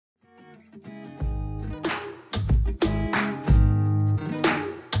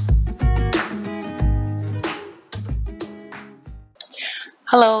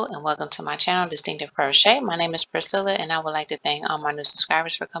Hello and welcome to my channel, Distinctive Crochet. My name is Priscilla and I would like to thank all my new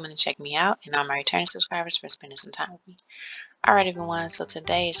subscribers for coming to check me out and all my returning subscribers for spending some time with me. Alright everyone, so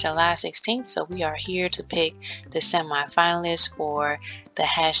today is July 16th, so we are here to pick the semi-finalists for the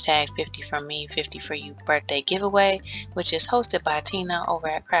hashtag 50 for me, 50 for you birthday giveaway, which is hosted by Tina over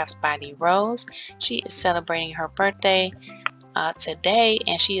at Crafts by the Rose. She is celebrating her birthday today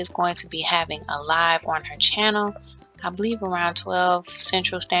and she is going to be having a live on her channel, I believe around 12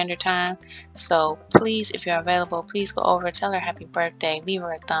 Central Standard Time. So please, if you're available, please go over, tell her happy birthday, leave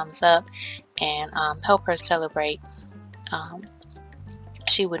her a thumbs up, and help her celebrate.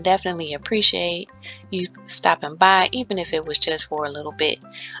 She would definitely appreciate you stopping by, even if it was just for a little bit.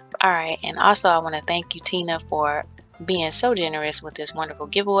 All right, and also I want to thank you, Tina, for being so generous with this wonderful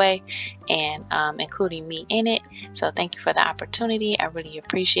giveaway and including me in it. So thank you for the opportunity. I really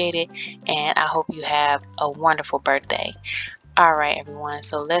appreciate it, and I hope you have a wonderful birthday. All right everyone,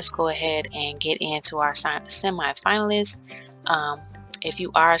 so let's go ahead and get into our semi-finalists. If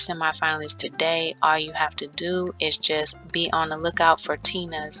you are a semi-finalist today, all you have to do is just be on the lookout for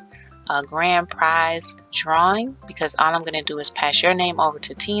Tina's grand prize drawing, because all I'm going to do is pass your name over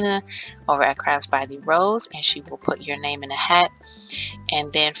to Tina over at Crafts by the Rose, and she will put your name in a hat,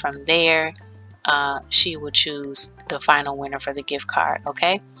 and then from there she will choose the final winner for the gift card.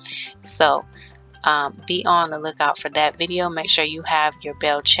 Okay, so be on the lookout for that video. Make sure you have your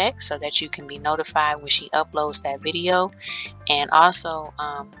bell checked so that you can be notified when she uploads that video. And also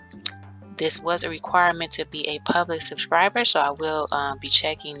this was a requirement to be a public subscriber, so I will be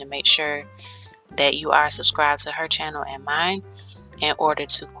checking to make sure that you are subscribed to her channel and mine in order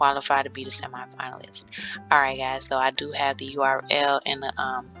to qualify to be the semi-finalist. Alright guys, so I do have the URL and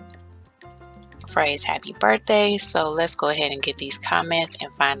the phrase happy birthday, so let's go ahead and get these comments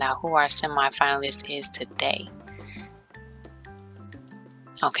and find out who our semi-finalist is today.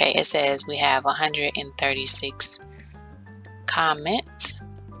 Okay, it says we have 136 comments.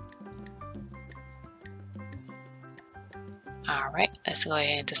 All right, let's go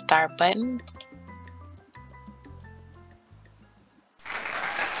ahead to start button.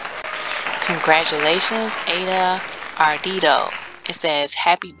 Congratulations, Ada Ardito. It says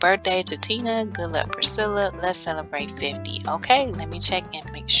happy birthday to Tina. Good luck, Priscilla. Let's celebrate 50. Okay, let me check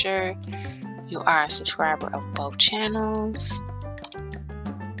and make sure you are a subscriber of both channels.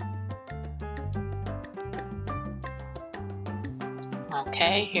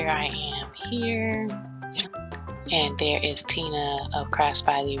 Okay, here I am here. And there is Tina of Crafts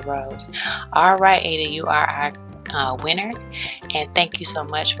by the Rose. All right, Ada, you are our winner, and thank you so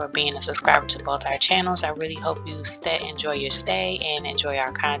much for being a subscriber to both our channels. I really hope you enjoy your stay and enjoy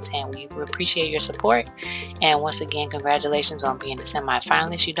our content. We appreciate your support, and once again, congratulations on being a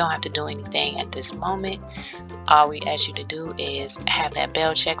semi-finalist. You don't have to do anything at this moment. All we ask you to do is have that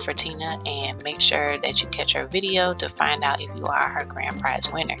bell check for Tina and make sure that you catch her video to find out if you are her grand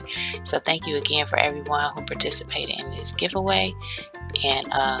prize winner. So thank you again for everyone who participated in this giveaway, and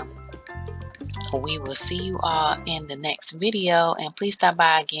we will see you all in the next video. And please stop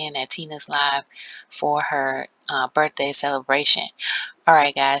by again at Tina's live for her birthday celebration. All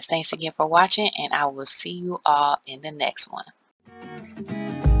right guys, thanks again for watching, and I will see you all in the next one.